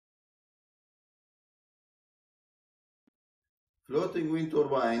floating wind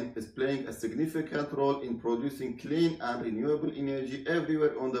turbine is playing a significant role in producing clean and renewable energy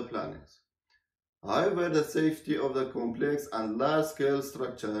everywhere on the planet. However, the safety of the complex and large-scale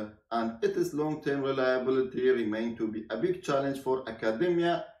structure and its long-term reliability remain to be a big challenge for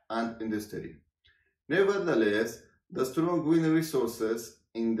academia and industry. Nevertheless, the strong wind resources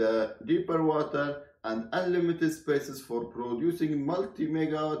in the deeper water and unlimited spaces for producing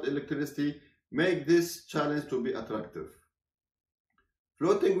multi-megawatt electricity make this challenge to be attractive.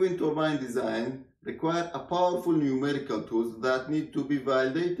 Floating wind turbine design require a powerful numerical tools that need to be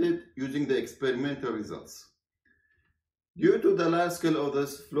validated using the experimental results. Due to the large scale of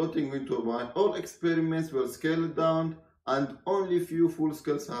this floating wind turbine, all experiments were scaled down and only few full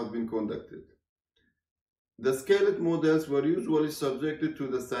scales have been conducted. The scaled models were usually subjected to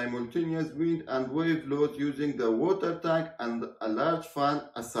the simultaneous wind and wave loads using the water tank and a large fan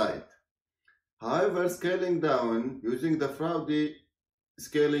aside. However, scaling down using the Froude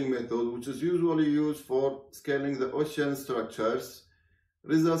scaling method, which is usually used for scaling the ocean structures,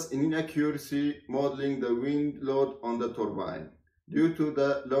 results in inaccuracy modeling the wind load on the turbine due to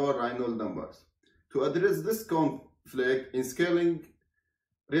the lower Reynolds numbers. To address this conflict in scaling,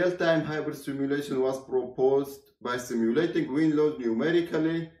 real-time hybrid simulation was proposed by simulating wind loads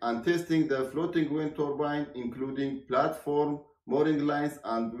numerically and testing the floating wind turbine, including platform, mooring lines,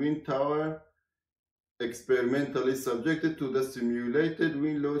 and wind tower, experimentally subjected to the simulated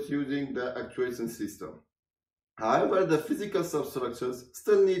wind loads using the actuation system. However, the physical substructures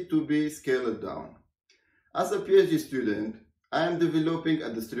still need to be scaled down. As a PhD student, I am developing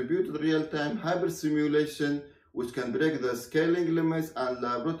a distributed real-time hybrid simulation which can break the scaling limits and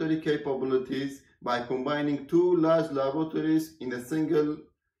laboratory capabilities by combining two large laboratories in a single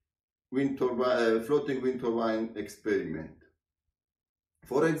floating wind turbine experiment.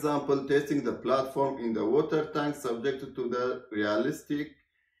 For example, testing the platform in the water tank subjected to the realistic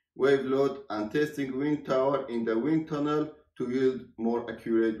wave load and testing wind tower in the wind tunnel to yield more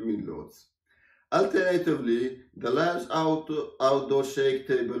accurate wind loads. Alternatively, the large outdoor shake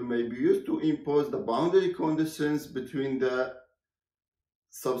table may be used to impose the boundary conditions between the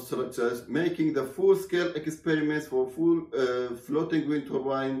substructures, making the full-scale experiments for full floating wind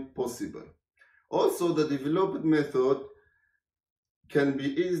turbine possible. Also, the developed method can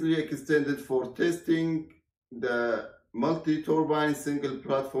be easily extended for testing the multi-turbine single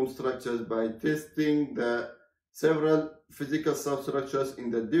platform structures by testing the several physical substructures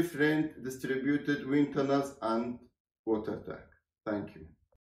in the different distributed wind tunnels and water tank. Thank you.